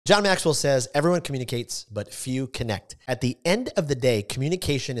John Maxwell says, everyone communicates, but few connect. At the end of the day,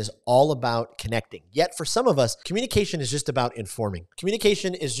 communication is all about connecting. Yet for some of us, communication is just about informing.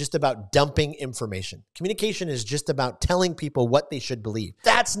 Communication is just about dumping information. Communication is just about telling people what they should believe.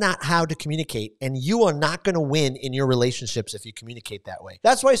 That's not how to communicate, and you are not going to win in your relationships if you communicate that way.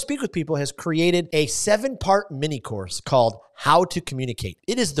 That's why Speak With People has created a 7-part mini course called How to Communicate.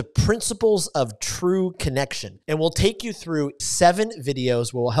 It is the principles of true connection, and we'll take you through 7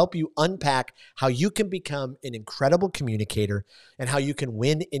 videos where we'll help you unpack how you can become an incredible communicator and how you can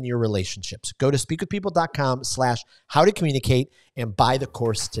win in your relationships. Go to speakwithpeople.com/howtocommunicate and buy the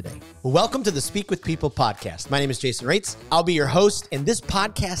course today. Welcome to the Speak With People podcast. My name is Jason Raitz. I'll be your host, and this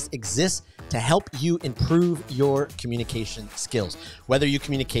podcast exists to help you improve your communication skills. Whether you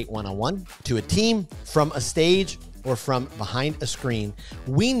communicate one-on-one, to a team, from a stage, or from behind a screen,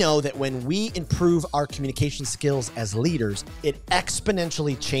 we know that when we improve our communication skills as leaders, it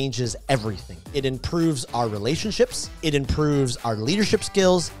exponentially changes everything. It improves our relationships, it improves our leadership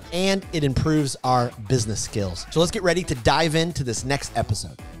skills, and it improves our business skills. So let's get ready to dive into this next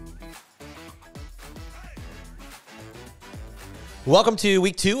episode. Welcome to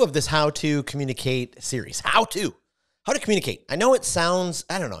week 2 of this How to Communicate series. How to communicate. I know it sounds,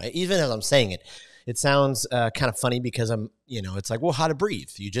 I don't know, even as I'm saying it, it sounds kind of funny because it's like, well, how to breathe.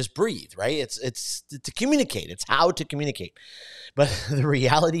 You just breathe, right? It's to communicate. It's how to communicate. But the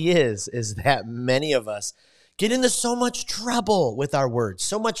reality is that many of us get into so much trouble with our words,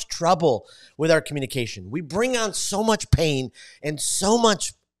 so much trouble with our communication. We bring on so much pain and so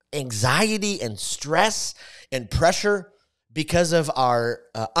much anxiety and stress and pressure because of our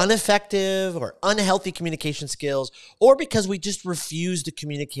ineffective or unhealthy communication skills, or because we just refuse to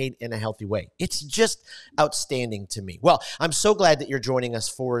communicate in a healthy way. It's just outstanding to me. Well, I'm so glad that you're joining us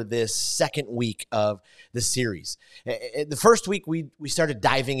for this second week of the series. The first week, we started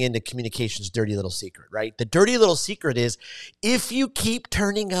diving into communication's dirty little secret, right? The dirty little secret is if you keep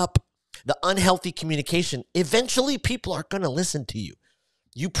turning up the unhealthy communication, eventually people aren't going to listen to you.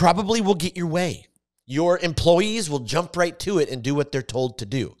 You probably will get your way. Your employees will jump right to it and do what they're told to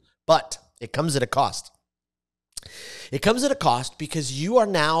do. But it comes at a cost. It comes at a cost because you are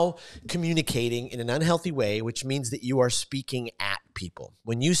now communicating in an unhealthy way, which means that you are speaking at people.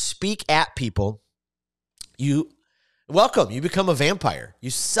 When you speak at people, you become a vampire. You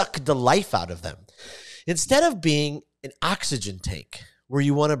suck the life out of them. Instead of being an oxygen tank where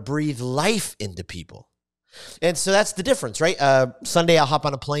you want to breathe life into people. And so that's the difference, right? Sunday, I'll hop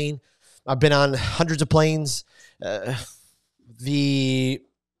on a plane. I've been on hundreds of planes. The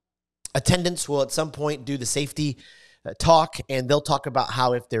attendants will at some point do the safety talk, and they'll talk about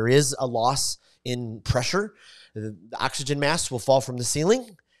how if there is a loss in pressure, the oxygen masks will fall from the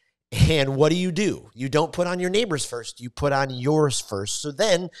ceiling. And what do? You don't put on your neighbor's first. You put on yours first, so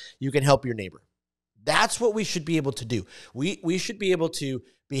then you can help your neighbor. That's what we should be able to do. We should be able to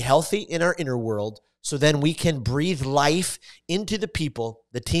be healthy in our inner world, so then we can breathe life into the people,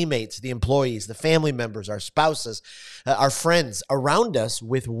 the teammates, the employees, the family members, our spouses, our friends around us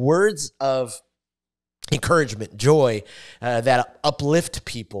with words of encouragement, joy, that uplift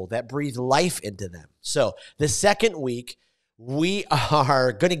people, that breathe life into them. So the second week, we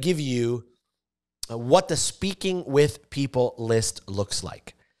are going to give you what the speaking with people list looks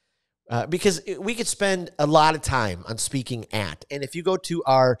like. Because we could spend a lot of time on speaking at. And if you go to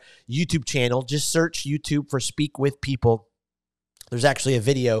our YouTube channel, just search YouTube for Speak With People. There's actually a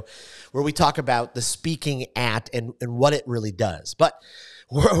video where we talk about the speaking at and what it really does. But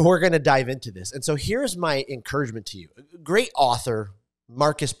we're going to dive into this. And so here's my encouragement to you. Great author,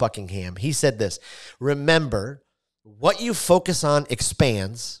 Marcus Buckingham, he said this: remember, what you focus on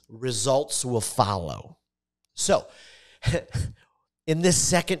expands, results will follow. So, in this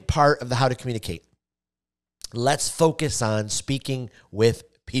second part of the How to Communicate, let's focus on speaking with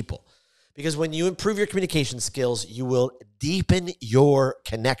people. Because when you improve your communication skills, you will deepen your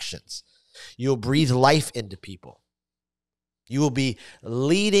connections. You'll breathe life into people. You will be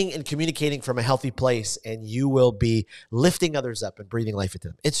leading and communicating from a healthy place, and you will be lifting others up and breathing life into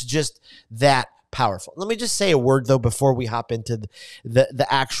them. It's just that powerful. Let me just say a word, though, before we hop into the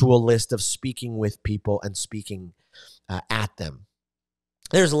actual list of speaking with people and speaking at them.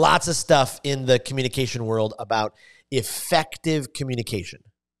 There's lots of stuff in the communication world about effective communication.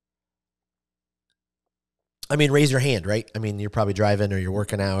 I mean, raise your hand, right? I mean, you're probably driving or you're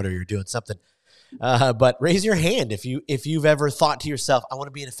working out or you're doing something. But raise your hand if you've ever thought to yourself, I want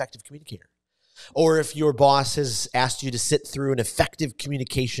to be an effective communicator. Or if your boss has asked you to sit through an effective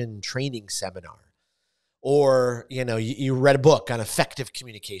communication training seminar. Or, you read a book on effective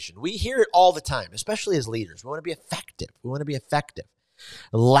communication. We hear it all the time, especially as leaders. We want to be effective.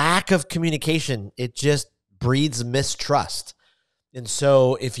 Lack of communication, it just breeds mistrust. And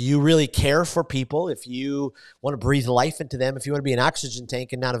so if you really care for people, if you want to breathe life into them, if you want to be an oxygen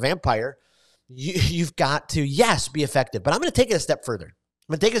tank and not a vampire, you've got to, yes, be effective. But I'm going to take it a step further.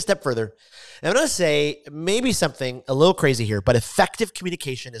 I'm going to take it a step further. And I'm going to say maybe something a little crazy here, but effective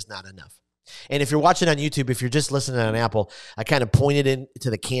communication is not enough. And if you're watching on YouTube, if you're just listening on Apple, I kind of pointed into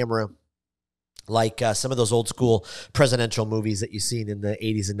the camera like some of those old school presidential movies that you've seen in the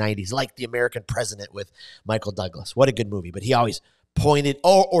 80s and 90s, like The American President with Michael Douglas. What a good movie. But he always pointed,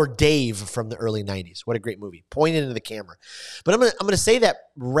 or Dave from the early 90s. What a great movie. Pointed into the camera. But I'm going to say that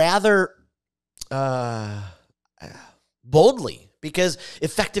rather boldly, because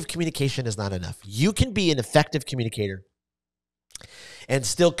effective communication is not enough. You can be an effective communicator and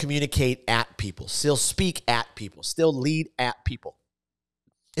still communicate at people, still speak at people, still lead at people.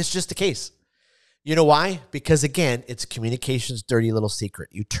 It's just a case. You know why? Because again, it's communication's dirty little secret.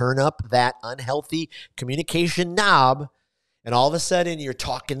 You turn up that unhealthy communication knob, and all of a sudden you're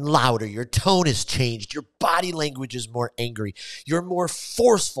talking louder. Your tone has changed. Your body language is more angry. You're more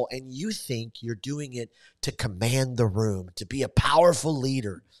forceful, and you think you're doing it to command the room, to be a powerful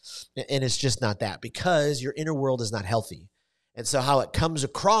leader. And it's just not that, because your inner world is not healthy. And so how it comes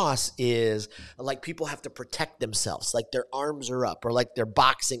across is like people have to protect themselves, like their arms are up, or like they're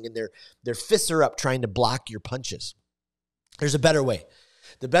boxing and their fists are up trying to block your punches. There's a better way.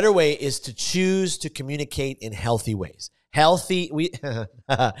 The better way is to choose to communicate in healthy ways.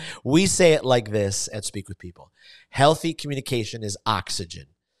 We say it like this at Speak with People. Healthy communication is oxygen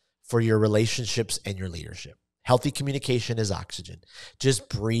for your relationships and your leadership. Healthy communication is oxygen. Just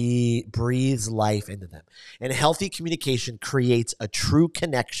breathes life into them. And healthy communication creates a true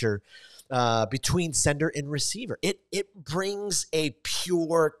connection between sender and receiver. It brings a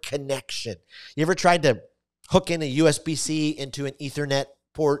pure connection. You ever tried to hook in a USB-C into an Ethernet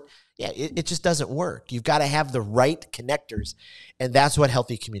port? Yeah, it just doesn't work. You've got to have the right connectors. And that's what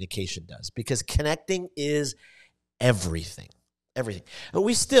healthy communication does, because connecting is everything. Everything. But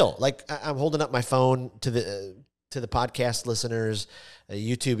we still, like, I'm holding up my phone to the podcast listeners,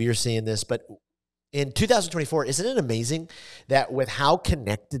 YouTube, you're seeing this, but in 2024, isn't it amazing that with how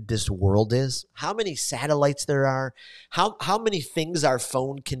connected this world is, how many satellites there are, how many things our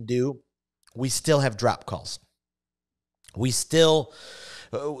phone can do, we still have drop calls. We still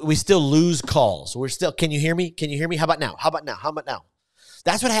lose calls. Can you hear me? Can you hear me? How about now? How about now? How about now?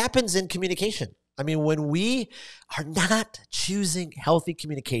 That's what happens in communication. I mean, when we are not choosing healthy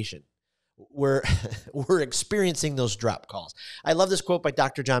communication, we're experiencing those drop calls. I love this quote by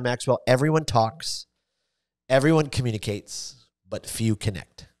Dr. John Maxwell. Everyone talks, everyone communicates, but few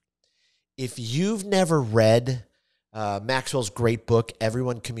connect. If you've never read Maxwell's great book,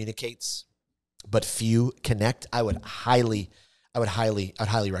 Everyone Communicates, but Few Connect, I would highly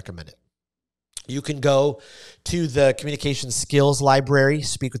recommend it. You can go to the communication skills library,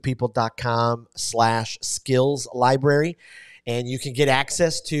 speakwithpeople.com/skills library, and you can get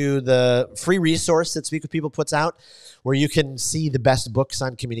access to the free resource that Speak with People puts out, where you can see the best books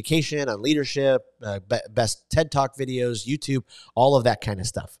on communication, on leadership, best TED Talk videos, YouTube, all of that kind of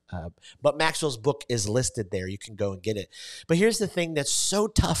stuff. But Maxwell's book is listed there. You can go and get it. But here's the thing that's so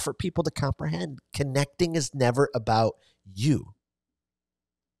tough for people to comprehend. Connecting is never about you.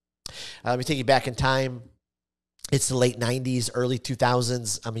 Let me take you back in time. It's the late 90s, early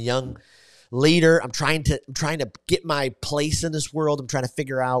 2000s. I'm a young leader. I'm trying to get my place in this world. I'm trying to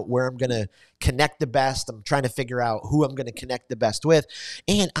figure out where I'm going to connect the best. I'm trying to figure out who I'm going to connect the best with.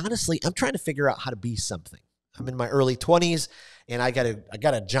 And honestly, I'm trying to figure out how to be something. I'm in my early 20s, and I got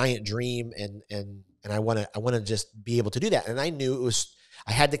a giant dream, and I want to just be able to do that. And I knew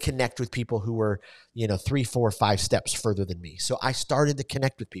I had to connect with people who were, 3, 4, 5 steps further than me. So I started to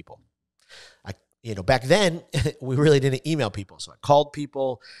connect with people. Back then we really didn't email people. So I called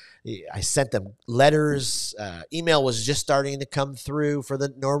people. I sent them letters. Email was just starting to come through for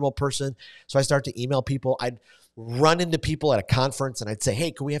the normal person. So I started to email people. I'd run into people at a conference and I'd say,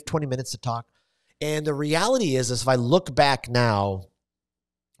 hey, can we have 20 minutes to talk? And the reality is if I look back now,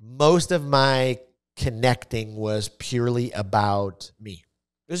 most of my connecting was purely about me.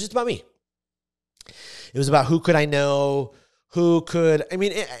 It was just about me. It was about who could I know,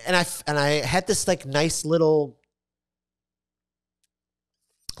 and I had this like nice little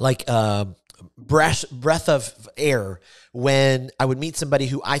breath of air when I would meet somebody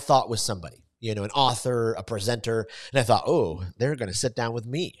who I thought was somebody, an author, a presenter, and I thought, oh, they're going to sit down with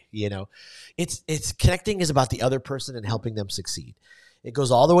me. It's connecting is about the other person and helping them succeed. It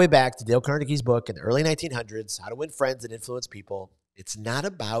goes all the way back to Dale Carnegie's book in the early 1900s, How to Win Friends and Influence People. It's not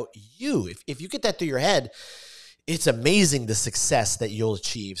about you. If you get that through your head, it's amazing the success that you'll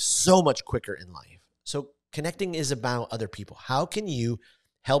achieve so much quicker in life. So connecting is about other people. How can you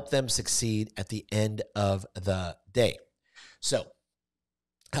help them succeed at the end of the day? So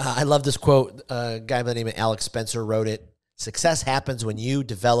I love this quote. A guy by the name of Alex Spencer wrote it. Success happens when you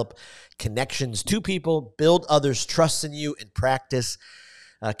develop connections to people, build others' trust in you, and practice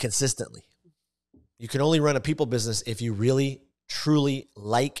consistently. You can only run a people business if you really, truly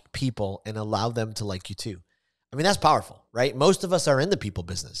like people and allow them to like you too. I mean, that's powerful, right? Most of us are in the people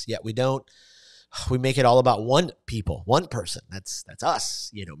business, yet we make it all about one person. That's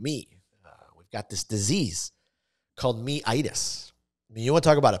us, me. We've got this disease called me-itis. I mean, you want to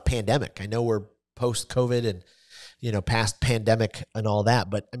talk about a pandemic. I know we're post-COVID and, past pandemic and all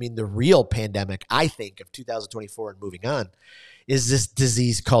that. But I mean, the real pandemic, I think, of 2024 and moving on is this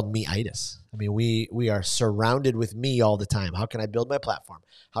disease called me-itis. I mean, we are surrounded with me all the time. How can I build my platform?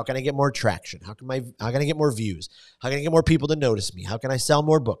 How can I get more traction? How can I get more views? How can I get more people to notice me? How can I sell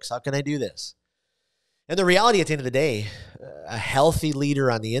more books? How can I do this? And the reality at the end of the day, a healthy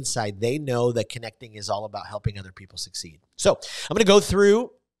leader on the inside, they know that connecting is all about helping other people succeed. So I'm going to go through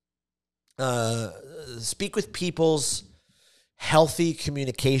Speak with People's healthy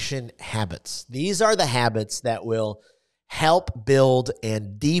communication habits. These are the habits that will help build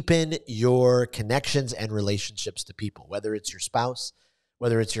and deepen your connections and relationships to people, whether it's your spouse,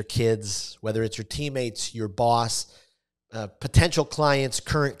 whether it's your kids, whether it's your teammates, your boss, potential clients,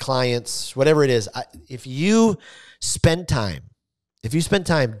 current clients, whatever it is. If you spend time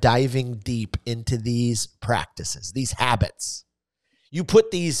diving deep into these practices, these habits, you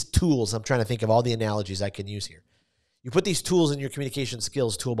put these tools, I'm trying to think of all the analogies I can use here. You put these tools in your communication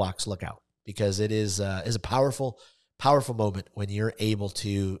skills toolbox, look out, because it is a powerful moment when you're able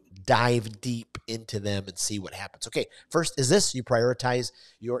to dive deep into them and see what happens. Okay, first is this: you prioritize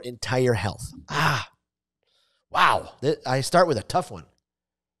your entire health. Wow. I start with a tough one.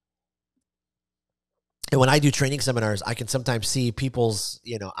 And when I do training seminars, I can sometimes see people's,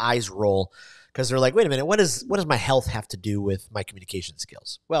 eyes roll because they're like, wait a minute, what does my health have to do with my communication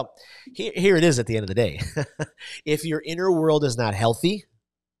skills? Well, here it is at the end of the day. If your inner world is not healthy,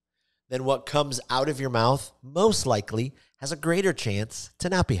 then what comes out of your mouth most likely has a greater chance to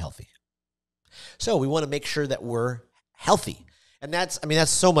not be healthy. So we want to make sure that we're healthy. And that's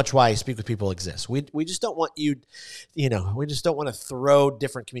so much why Speak with People exists. We just don't want we just don't want to throw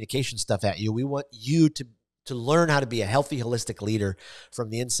different communication stuff at you. We want you to learn how to be a healthy, holistic leader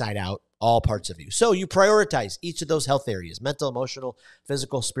from the inside out, all parts of you. So you prioritize each of those health areas: mental, emotional,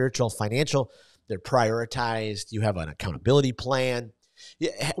 physical, spiritual, financial. They're prioritized. You have an accountability plan.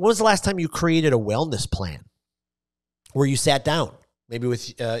 When was the last time you created a wellness plan where you sat down? Maybe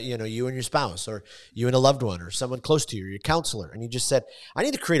with, you and your spouse, or you and a loved one, or someone close to you, or your counselor, and you just said, I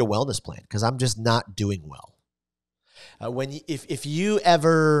need to create a wellness plan because I'm just not doing well. If you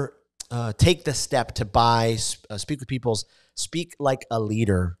ever take the step to buy Speak with People's Speak Like a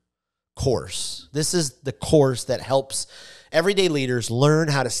Leader course, this is the course that helps everyday leaders learn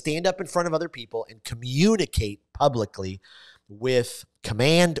how to stand up in front of other people and communicate publicly with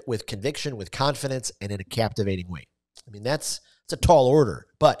command, with conviction, with confidence, and in a captivating way. I mean, it's a tall order,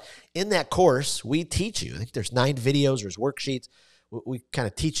 but in that course, we teach you, I think there's 9 videos, there's worksheets. We kind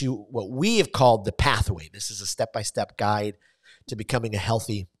of teach you what we have called the pathway. This is a step-by-step guide to becoming a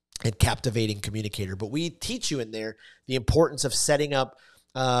healthy and captivating communicator. But we teach you in there the importance of setting up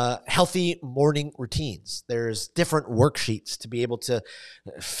healthy morning routines. There's different worksheets to be able to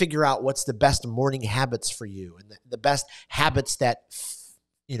figure out what's the best morning habits for you and the best habits that,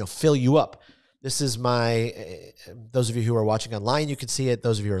 fill you up. This is those of you who are watching online, you can see it.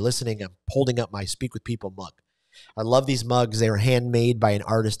 Those of you who are listening, I'm holding up my Speak with People mug. I love these mugs. They are handmade by an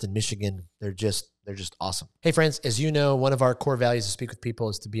artist in Michigan. They're just awesome. Hey friends, as you know, one of our core values of Speak with People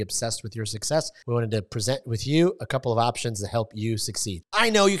is to be obsessed with your success. We wanted to present with you a couple of options to help you succeed. I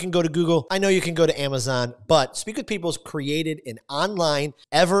know you can go to Google. I know you can go to Amazon, but Speak with People has created an online,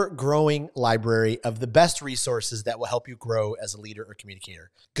 ever-growing library of the best resources that will help you grow as a leader or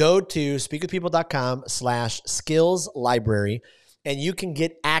communicator. Go to speakwithpeople.com/skills library. And you can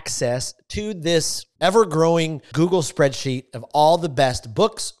get access to this ever-growing Google spreadsheet of all the best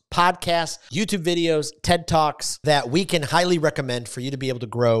books, podcasts, YouTube videos, TED Talks that we can highly recommend for you to be able to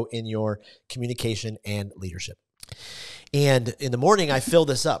grow in your communication and leadership. And in the morning, I fill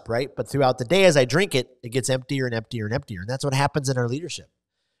this up, right? But throughout the day, as I drink it, it gets emptier and emptier and emptier. And that's what happens in our leadership.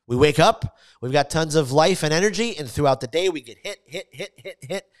 We wake up, we've got tons of life and energy, and throughout the day, we get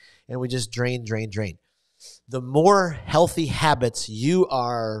hit, and we just drain. The more healthy habits you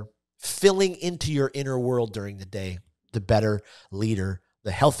are filling into your inner world during the day, the better leader,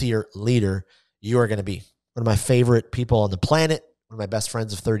 the healthier leader you are going to be. one of my favorite people on the planet, one of my best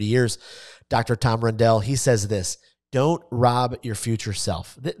friends of 30 years, Dr. Tom Rundell, he says this: don't rob your future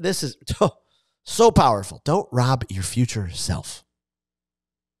self. This is so powerful. Don't rob your future self.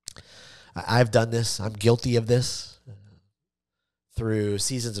 I've done this. I'm guilty of this through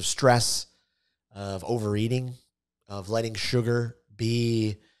seasons of stress, of overeating, of letting sugar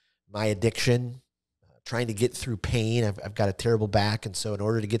be my addiction, trying to get through pain. I've got a terrible back, and so in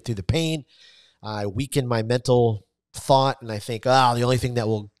order to get through the pain, I weaken my mental thought, and I think, the only thing that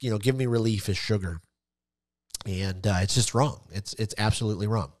will, give me relief is sugar. And it's just wrong. It's absolutely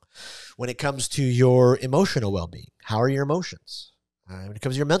wrong. When it comes to your emotional well-being, how are your emotions? When it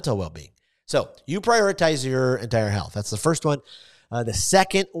comes to your mental well-being. So you prioritize your entire health. That's the first one. The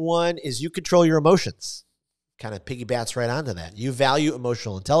second one is you control your emotions. Kind of piggybacks right onto that. You value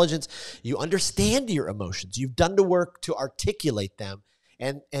emotional intelligence. You understand your emotions. You've done the work to articulate them,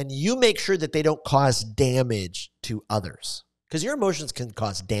 and you make sure that they don't cause damage to others, because your emotions can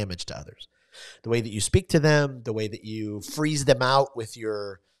cause damage to others. The way that you speak to them, the way that you freeze them out with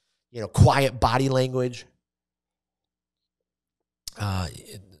your, quiet body language.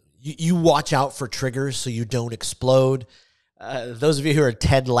 You watch out for triggers so you don't explode. Those of you who are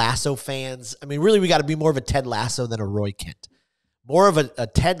Ted Lasso fans, really, we got to be more of a Ted Lasso than a Roy Kent. More of a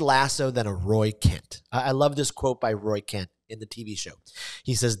Ted Lasso than a Roy Kent. I love this quote by Roy Kent in the TV show.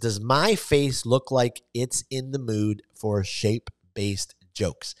 He says, "Does my face look like it's in the mood for shape-based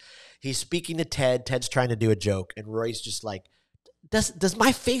jokes?" He's speaking to Ted. Ted's trying to do a joke, and Roy's just like, does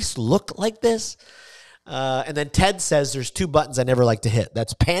my face look like this? And then Ted says there's two buttons I never like to hit.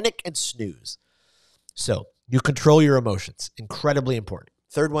 That's panic and snooze. So you control your emotions. Incredibly important.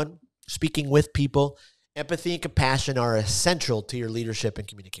 Third one, speaking with people. Empathy and compassion are essential to your leadership and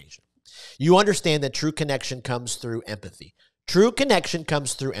communication. You understand that true connection comes through empathy. True connection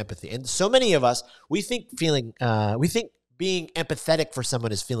comes through empathy. And so many of us, we think being empathetic for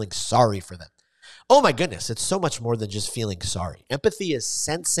someone is feeling sorry for them. Oh my goodness, it's so much more than just feeling sorry. Empathy is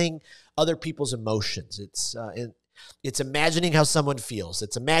sensing other people's emotions. It's imagining how someone feels.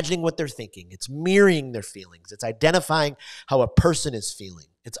 It's imagining what they're thinking. It's mirroring their feelings. It's identifying how a person is feeling.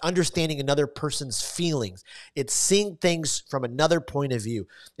 It's understanding another person's feelings. It's seeing things from another point of view.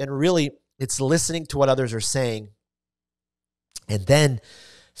 And really, it's listening to what others are saying and then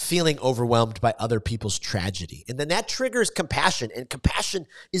feeling overwhelmed by other people's tragedy. And then that triggers compassion. And compassion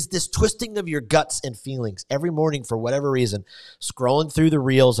is this twisting of your guts and feelings every morning for whatever reason. Scrolling through the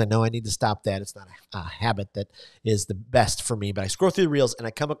reels. I know I need to stop that. It's not a habit that is the best for me, but I scroll through the reels and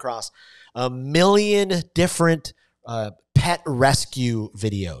I come across a million different pet rescue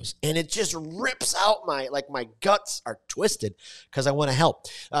videos. And it just rips out my guts are twisted because I want to help.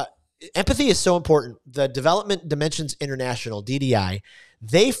 Empathy is so important. The Development Dimensions International, DDI,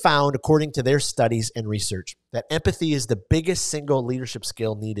 they found, according to their studies and research, that empathy is the biggest single leadership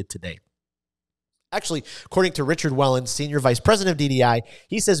skill needed today. Actually, according to Richard Wellen, Senior Vice President of DDI,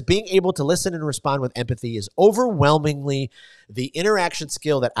 he says being able to listen and respond with empathy is overwhelmingly the interaction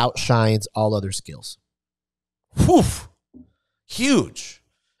skill that outshines all other skills. Whew. Huge.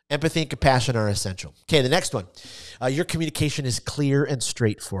 Empathy and compassion are essential. Okay, the next one. Your communication is clear and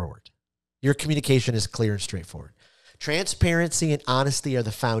straightforward. Your communication is clear and straightforward. Transparency and honesty are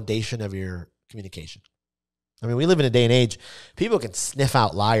the foundation of your communication. We live in a day and age, people can sniff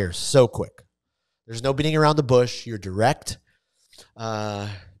out liars so quick. There's no beating around the bush. You're direct, and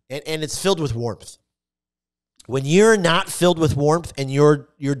it's filled with warmth. When you're not filled with warmth and you're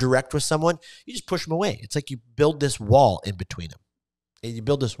direct with someone, you just push them away. It's like you build this wall in between them. And you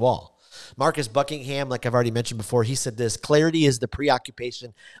build this wall. Marcus Buckingham, like I've already mentioned before, he said this: clarity is the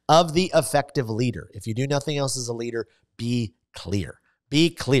preoccupation of the effective leader. If you do nothing else as a leader, be clear. Be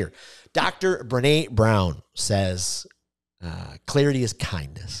clear. Dr. Brené Brown says, clarity is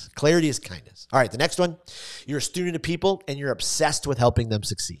kindness. Clarity is kindness. All right, the next one. You're a student of people and you're obsessed with helping them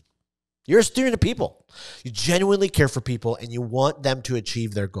succeed. You're a student of people. You genuinely care for people and you want them to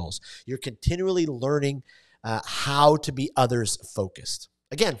achieve their goals. You're continually learning how to be others focused.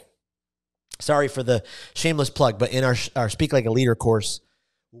 Again, sorry for the shameless plug, but in our Speak Like a Leader course,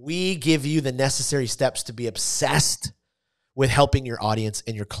 we give you the necessary steps to be obsessed with helping your audience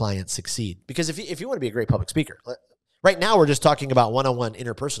and your clients succeed. Because if you want to be a great public speaker, right now we're just talking about one-on-one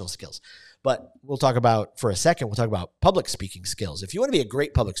interpersonal skills, but we'll talk about public speaking skills. If you want to be a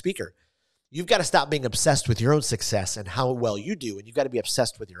great public speaker, you've got to stop being obsessed with your own success and how well you do, and you've got to be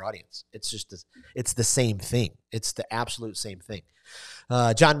obsessed with your audience. It's the same thing. It's the absolute same thing.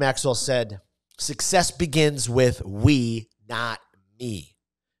 John Maxwell said, success begins with we, not me.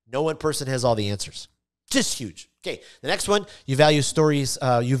 No one person has all the answers. Just huge. Okay, the next one, you value stories.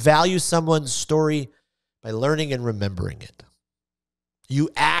 You value someone's story by learning and remembering it. You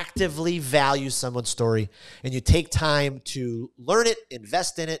actively value someone's story, and you take time to learn it,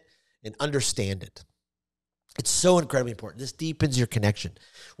 invest in it, and understand it. It's so incredibly important. This deepens your connection.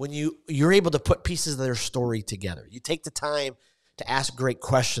 When you're able to put pieces of their story together, you take the time to ask great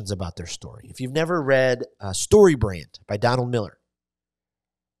questions about their story. If you've never read Story Brand by Donald Miller,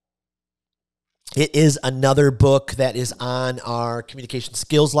 it is another book that is on our communication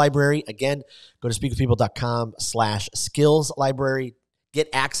skills library. Again, go to speakwithpeople.com/skills library. Get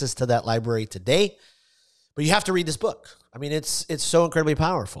access to that library today. But you have to read this book. I mean, it's so incredibly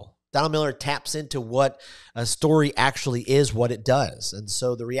powerful. Donald Miller taps into what a story actually is, what it does. And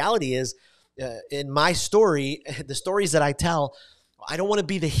so the reality is, in my story, the stories that I tell, I don't want to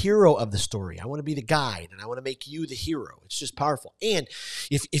be the hero of the story. I want to be the guide, and I want to make you the hero. It's just powerful. And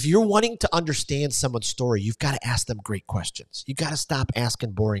if you're wanting to understand someone's story, you've got to ask them great questions. You've got to stop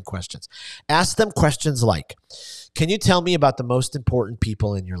asking boring questions. Ask them questions like, can you tell me about the most important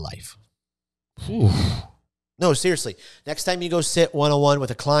people in your life? No, seriously. Next time you go sit one-on-one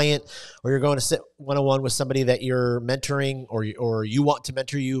with a client, or you're going to sit one-on-one with somebody that you're mentoring, or you want to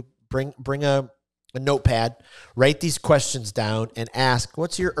mentor you, bring a notepad, write these questions down, and ask,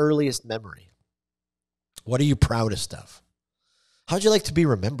 what's your earliest memory? What are you proudest of? How'd you like to be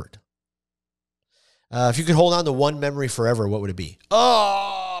remembered? If you could hold on to one memory forever, what would it be?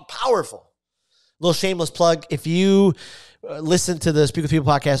 Oh, powerful. Little shameless plug. If you listened to the Speak with People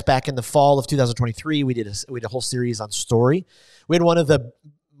podcast back in the fall of 2023, we did a whole series on story. We had one of the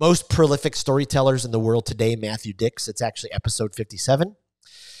most prolific storytellers in the world today, Matthew Dix. It's actually episode 57.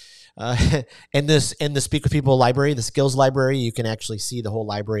 In the Speak with People library, the skills library, you can actually see the whole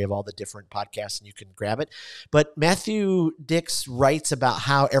library of all the different podcasts, and you can grab it. But Matthew Dix writes about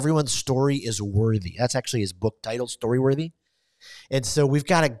how everyone's story is worthy. That's actually his book title, Storyworthy. And so we've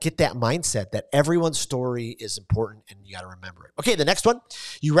got to get that mindset that everyone's story is important, and you got to remember it. Okay, the next one,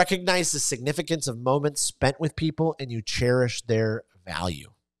 you recognize the significance of moments spent with people, and you cherish their value.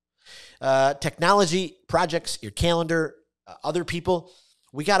 Technology, projects, your calendar, other people,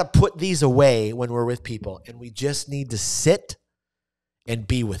 we got to put these away when we're with people, and we just need to sit and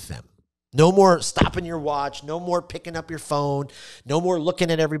be with them. No more stopping your watch. No more picking up your phone. No more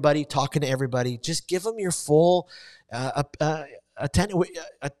looking at everybody, talking to everybody. Just give them your full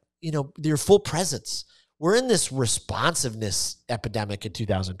your full presence. We're in this responsiveness epidemic in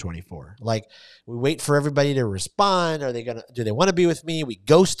 2024. Like, we wait for everybody to respond. Do they want to be with me? We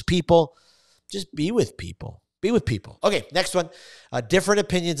ghost people. Just be with people. Be with people. Okay, next one. Different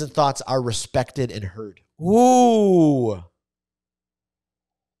opinions and thoughts are respected and heard. Ooh.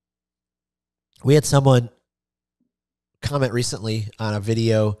 We had someone comment recently on a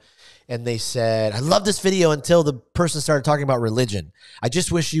video, and they said, I love this video until the person started talking about religion. I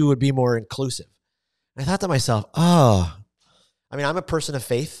just wish you would be more inclusive. And I thought to myself, I'm a person of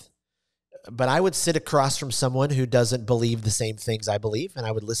faith, but I would sit across from someone who doesn't believe the same things I believe, and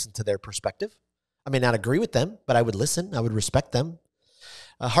I would listen to their perspective. I may not agree with them, but I would listen. I would respect them.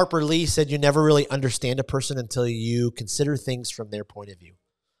 Harper Lee said, you never really understand a person until you consider things from their point of view.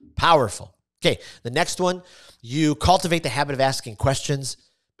 Powerful. Okay, the next one, you cultivate the habit of asking questions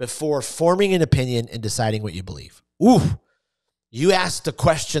before forming an opinion and deciding what you believe. Ooh, you ask the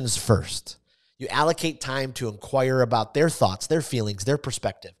questions first. You allocate time to inquire about their thoughts, their feelings, their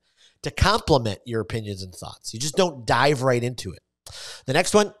perspective, to complement your opinions and thoughts. You just don't dive right into it. The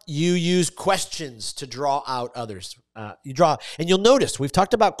next one, you use questions to draw out others. And you'll notice we've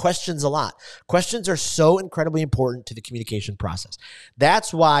talked about questions a lot. Questions are so incredibly important to the communication process.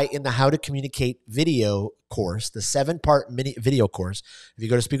 That's why in the How to Communicate video course, the 7-part mini video course, if you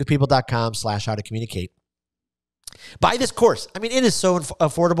go to speakwithpeople.com/howtocommunicate, buy this course. I mean, it is so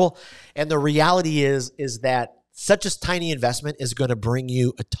affordable. And the reality is that such a tiny investment is going to bring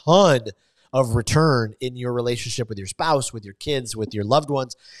you a ton of return in your relationship with your spouse, with your kids, with your loved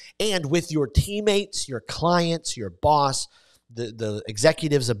ones, and with your teammates, your clients, your boss, the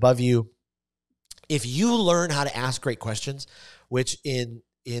executives above you. If you learn how to ask great questions, which in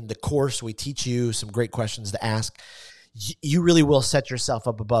the course we teach you some great questions to ask, you really will set yourself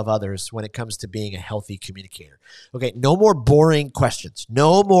up above others when it comes to being a healthy communicator. Okay, no more boring questions.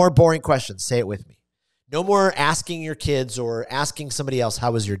 No more boring questions. Say it with me. No more asking your kids or asking somebody else,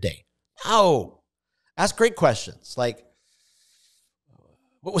 how was your day? No. Ask great questions. Like,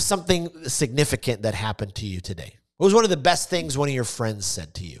 what was something significant that happened to you today? What was one of the best things one of your friends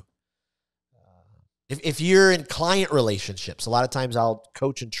said to you? If you're in client relationships, a lot of times I'll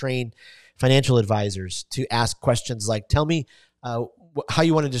coach and train financial advisors to ask questions like, tell me how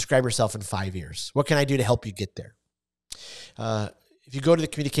you want to describe yourself in 5 years. What can I do to help you get there? If you go to the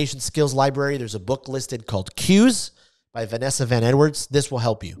Communication Skills Library, there's a book listed called Cues by Vanessa Van Edwards. This will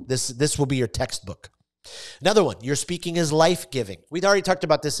help you. This will be your textbook. Another one, your speaking is life-giving. We'd already talked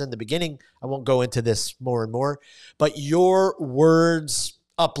about this in the beginning. I won't go into this more and more, but your words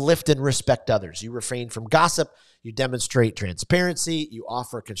uplift and respect others. You refrain from gossip. You demonstrate transparency. You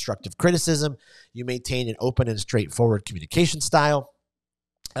offer constructive criticism. You maintain an open and straightforward communication style.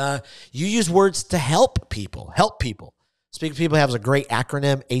 You use words to help people. Speaking to People has a great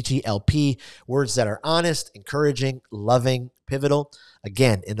acronym, HELP, words that are honest, encouraging, loving, pivotal.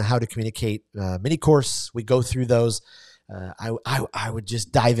 Again, in the How to Communicate mini course, we go through those. I would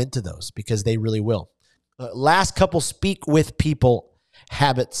just dive into those because they really will. Last couple, speak with people,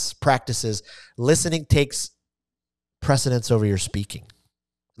 habits, practices. Listening takes precedence over your speaking.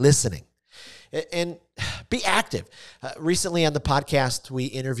 Listening. And be active. Recently on the podcast, we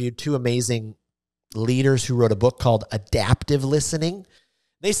interviewed two amazing leaders who wrote a book called Adaptive Listening.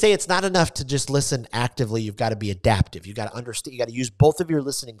 They say it's not enough to just listen actively. You've got to be adaptive. You got to understand. You got to use both of your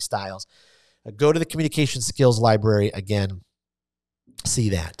listening styles. Go to the Communication Skills Library again. See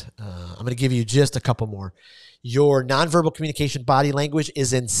that. I'm going to give you just a couple more. Your nonverbal communication body language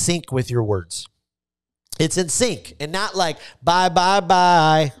is in sync with your words. It's in sync and not like bye, bye,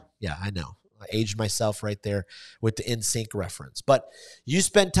 bye. Yeah, I know. I aged myself right there with the in sync reference. But you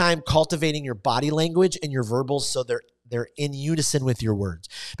spend time cultivating your body language and your verbals so they're in unison with your words.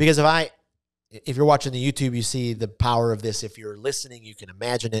 Because if you're watching the YouTube, you see the power of this. If you're listening, you can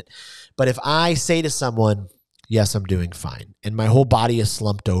imagine it. But if I say to someone, yes, I'm doing fine, and my whole body is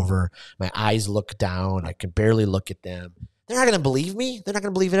slumped over, my eyes look down, I can barely look at them, they're not going to believe me. They're not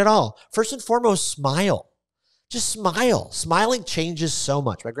going to believe it at all. First and foremost, smile. Just smile. Smiling changes so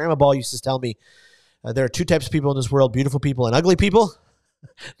much. My grandma Ball used to tell me there are two types of people in this world, beautiful people and ugly people.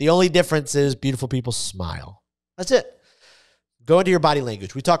 The only difference is beautiful people smile. That's it. Go into your body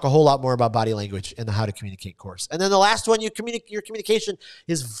language. We talk a whole lot more about body language in the How to Communicate course. And then the last one, your communication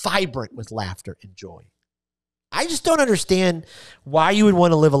is vibrant with laughter and joy. I just don't understand why you would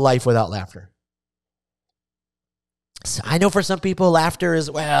want to live a life without laughter. So I know for some people, laughter is,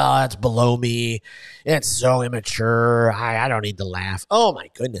 well, that's below me. It's so immature. I don't need to laugh. Oh, my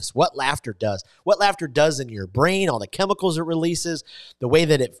goodness. What laughter does. What laughter does in your brain, all the chemicals it releases, the way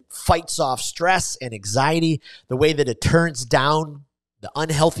that it fights off stress and anxiety, the way that it turns down the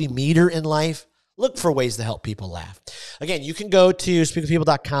unhealthy meter in life. Look for ways to help people laugh. Again, you can go to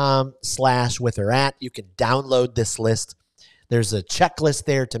speakingtopeople.com/withorat. You can download this list. There's a checklist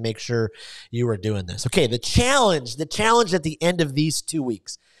there to make sure you are doing this. Okay, the challenge at the end of these 2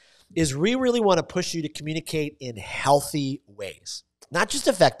 weeks is we really want to push you to communicate in healthy ways. Not just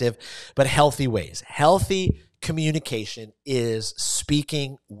effective, but healthy ways. Healthy communication is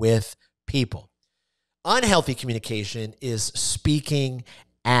speaking with people. Unhealthy communication is speaking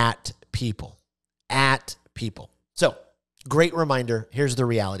at people. At people. So, great reminder. Here's the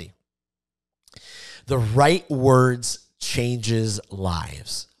reality. The right words changes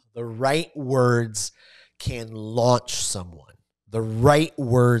lives. The right words can launch someone. The right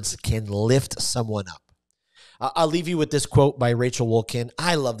words can lift someone up. I'll leave you with this quote by Rachel Wolkin.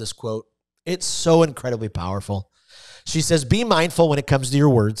 I love this quote. It's so incredibly powerful. She says, "Be mindful when it comes to your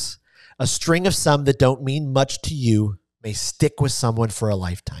words. A string of some that don't mean much to you may stick with someone for a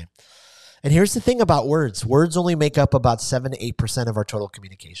lifetime." And here's the thing about words. Words only make up about 7 to 8% of our total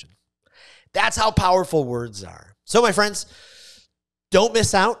communication. That's how powerful words are. So, my friends, don't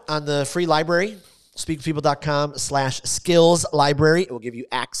miss out on the free library, speakingtopeople.com/skills library. It will give you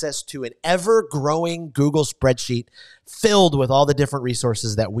access to an ever-growing Google spreadsheet filled with all the different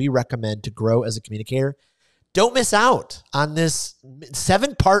resources that we recommend to grow as a communicator. Don't miss out on this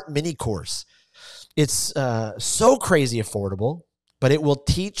 7-part mini course. It's so crazy affordable, but it will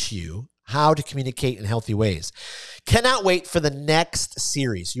teach you how to communicate in healthy ways. Cannot wait for the next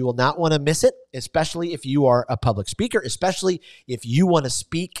series. You will not want to miss it, especially if you are a public speaker, especially if you want to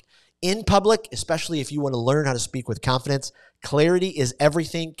speak in public, especially if you want to learn how to speak with confidence. Clarity is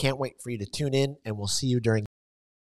everything. Can't wait for you to tune in, and we'll see you during